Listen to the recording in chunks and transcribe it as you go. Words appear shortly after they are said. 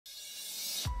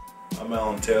I'm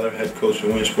Alan Taylor, head coach of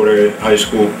Williamsport Area High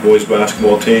School boys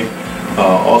basketball team.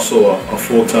 Also a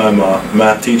full-time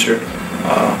math teacher,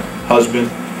 husband,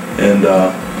 and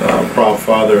proud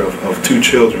father of 2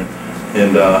 children.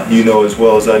 And you know as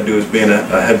well as I do, as being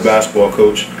a head basketball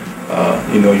coach,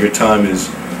 you know your time is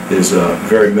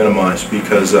very minimized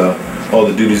because all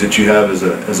the duties that you have as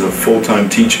a full-time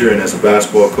teacher and as a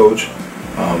basketball coach,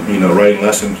 you know, writing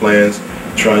lesson plans,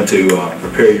 trying to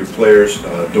prepare your players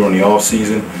during the off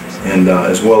season, and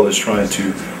as well as trying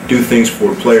to do things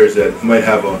for players that might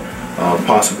have a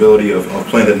possibility of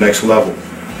playing at the next level.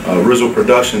 RIZZO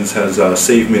Productions has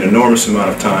saved me an enormous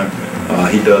amount of time.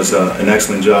 He does an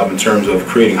excellent job in terms of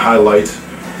creating highlights,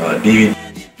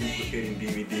 duplicating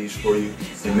DVDs for you,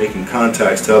 and making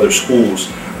contacts to other schools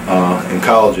and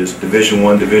colleges, Division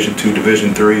I, Division II, Division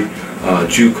III,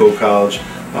 JUCO college,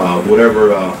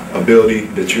 whatever ability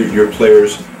that your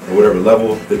players, or whatever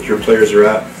level that your players are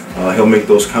at, he'll make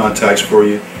those contacts for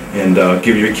you and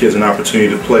give your kids an opportunity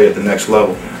to play at the next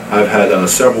level. I've had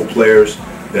several players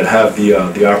that have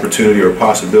the opportunity or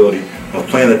possibility of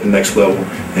playing at the next level,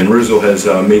 and RIZZO has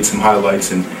made some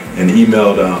highlights and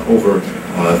emailed over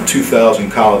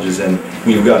 2,000 colleges, and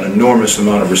we've gotten an enormous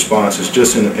amount of responses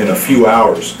just in a few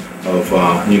hours of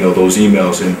you know, those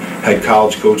emails, and had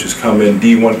college coaches come in,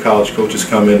 D1 college coaches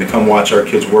come in to come watch our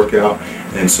kids work out.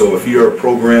 And so if you're a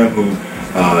program who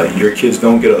your kids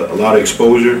don't get a lot of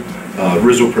exposure,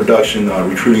 RIZZO Production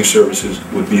recruiting services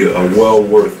would be well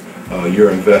worth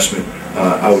your investment.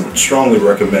 I would strongly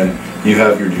recommend you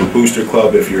have your booster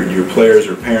club. If your players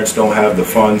or parents don't have the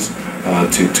funds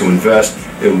to invest,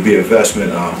 it would be an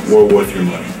investment well worth your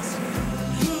money.